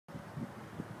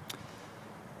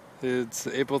It's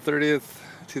April 30th,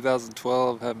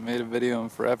 2012. Haven't made a video in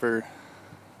forever.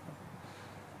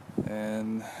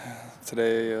 And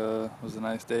today was a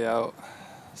nice day out,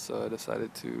 so I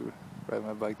decided to ride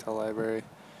my bike to the library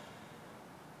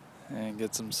and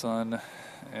get some sun.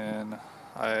 And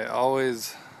I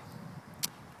always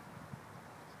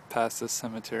pass this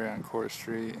cemetery on Court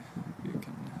Street. You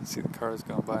can see the cars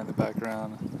going by in the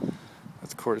background.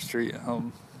 That's Court Street.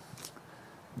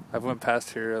 I've went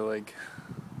past here like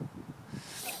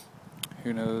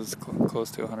who knows,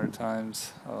 close to 100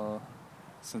 times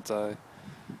since I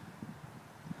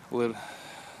lived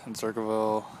in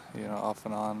Circleville, off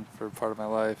and on for part of my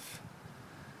life.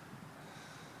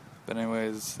 But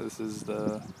anyways, this is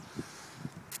the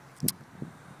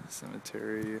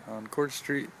cemetery on Court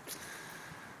Street.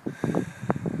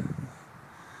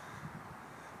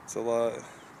 It's a lot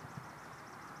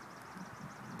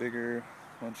bigger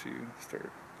once you start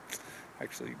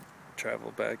actually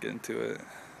travel back into it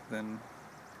than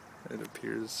it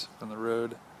appears from the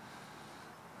road.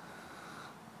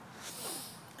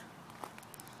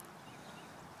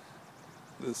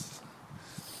 I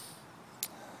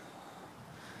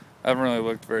haven't really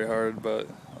looked very hard, but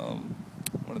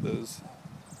one of those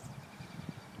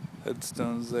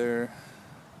headstones there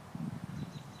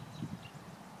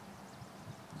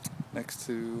next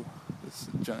to this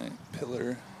giant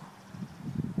pillar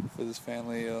for this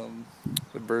family.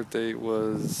 The birth date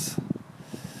was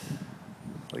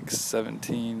like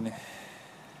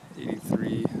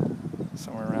 1783,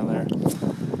 somewhere around there.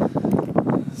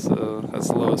 So that's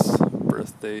the lowest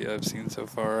birth date I've seen so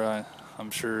far. I'm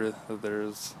sure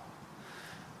that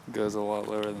goes a lot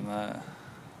lower than that.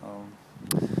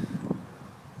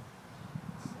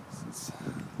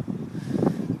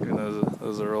 Even though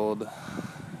those are old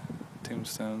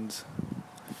tombstones.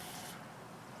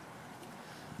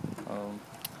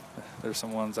 There's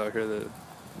some ones out here that you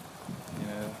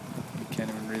can't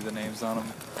even read the names on them.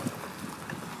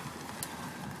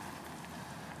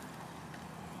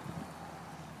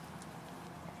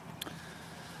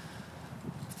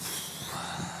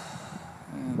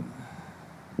 And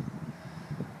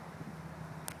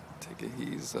take it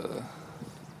he's a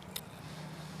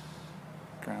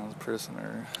grounds person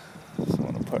or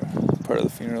someone part of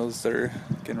the funerals. They're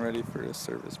getting ready for a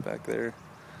service back there.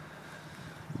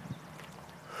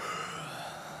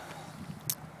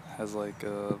 Has like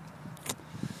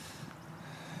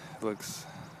looks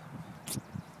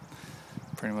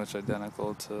pretty much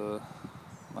identical to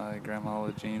my grandma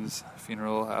Jean's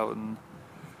funeral out in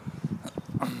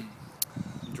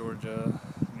Georgia,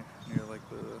 near like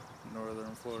the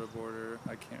northern Florida border.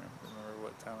 I can't remember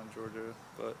what town in Georgia,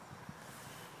 but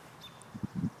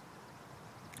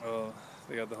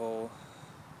they got the whole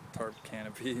tarp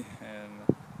canopy, and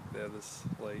they have this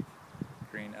like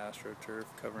green astroturf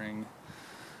covering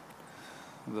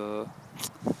the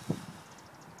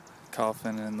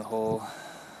coffin and the whole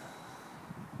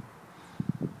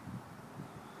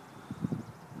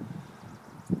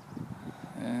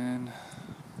and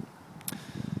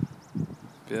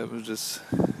yeah, I was just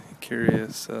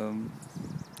curious. I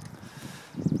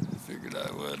figured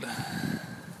I would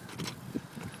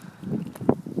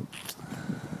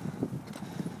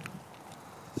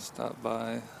stop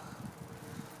by.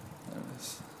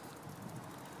 There's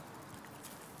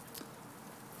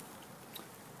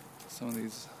some of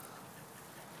these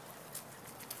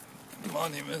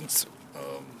monuments,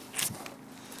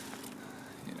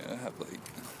 have like,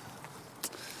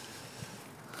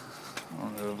 I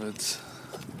don't know if it's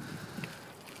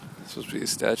supposed to be a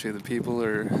statue of the people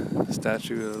or a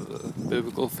statue of a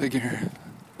biblical figure,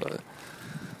 but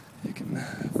you can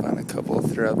find a couple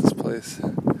throughout this place.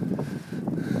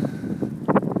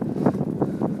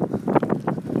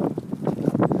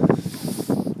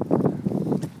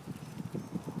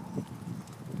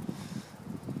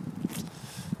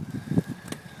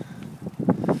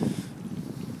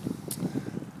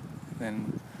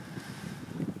 And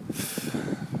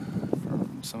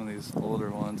from some of these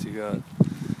older ones, you got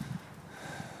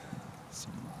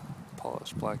some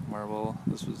polished black marble.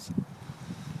 This was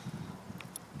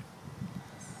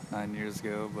 9 years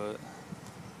ago, but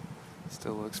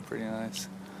still looks pretty nice.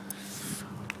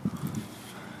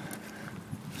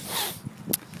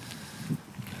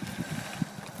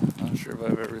 Not sure if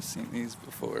I've ever seen these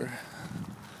before,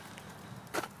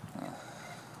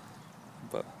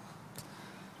 but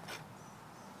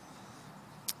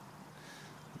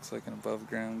looks like an above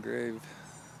ground grave.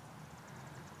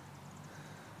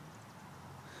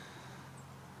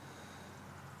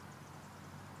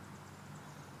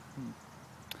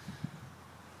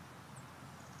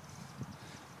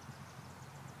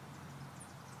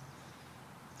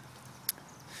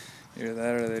 Either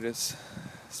that or they just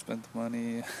spent the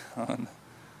money on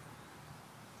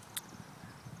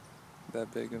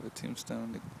that big of a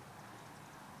tombstone.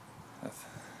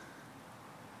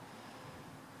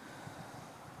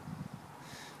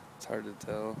 It's hard to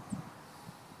tell.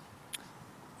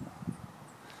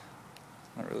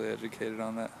 Not really educated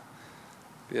on that.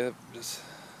 But yeah, just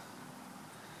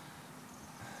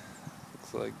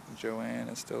looks like Joanne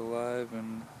is still alive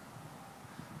and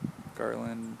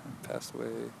Garland passed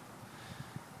away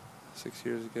 6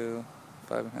 years ago,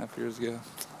 5.5 years ago.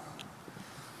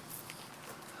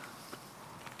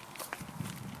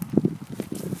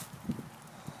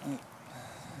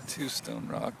 Two stone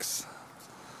rocks.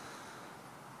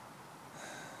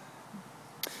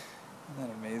 Isn't that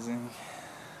amazing?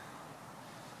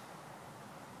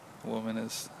 A woman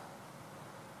is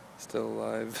still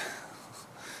alive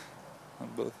on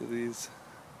both of these.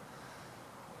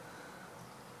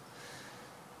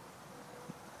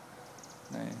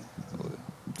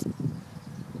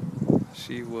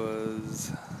 She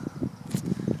was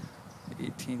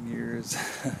 18 years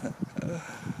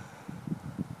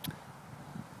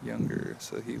younger,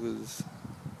 so he was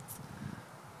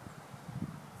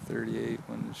 38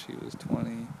 when she was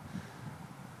 20.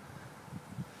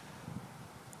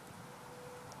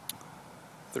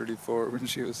 34 when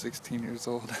she was 16 years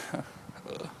old.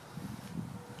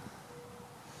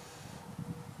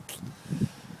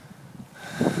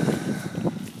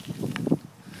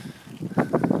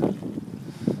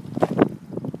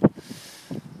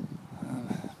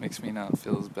 Makes me not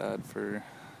feel as bad for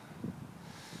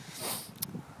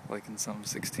liking some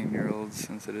 16-year-olds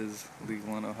since it is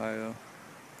legal in Ohio.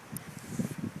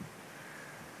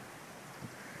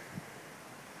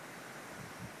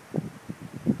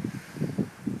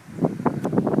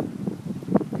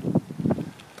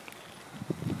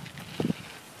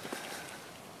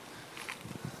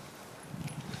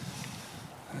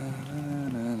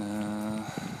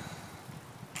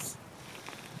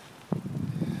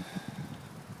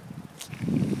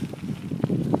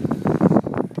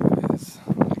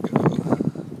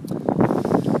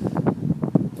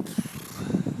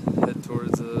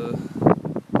 Towards the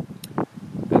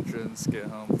entrance, get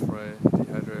home before I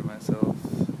dehydrate myself,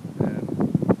 and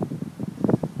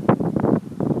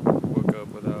woke up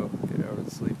without 8 hours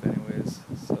of sleep anyways,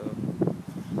 so,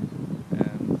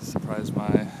 and surprised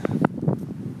my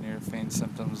near faint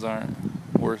symptoms aren't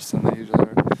worse than they usually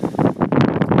are. I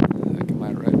think I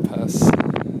might ride past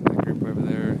that group over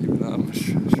there, even though I'm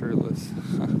shirtless.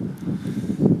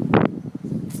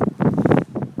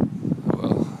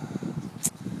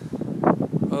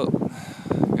 Well,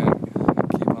 I'm gonna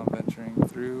keep on venturing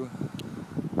through,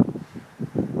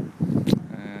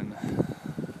 and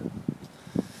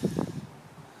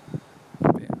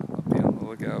I'll be on the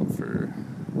lookout for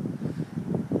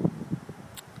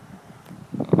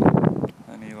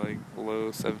any like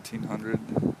below 1700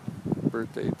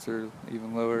 birth dates or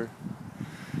even lower.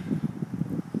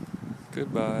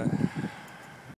 Goodbye.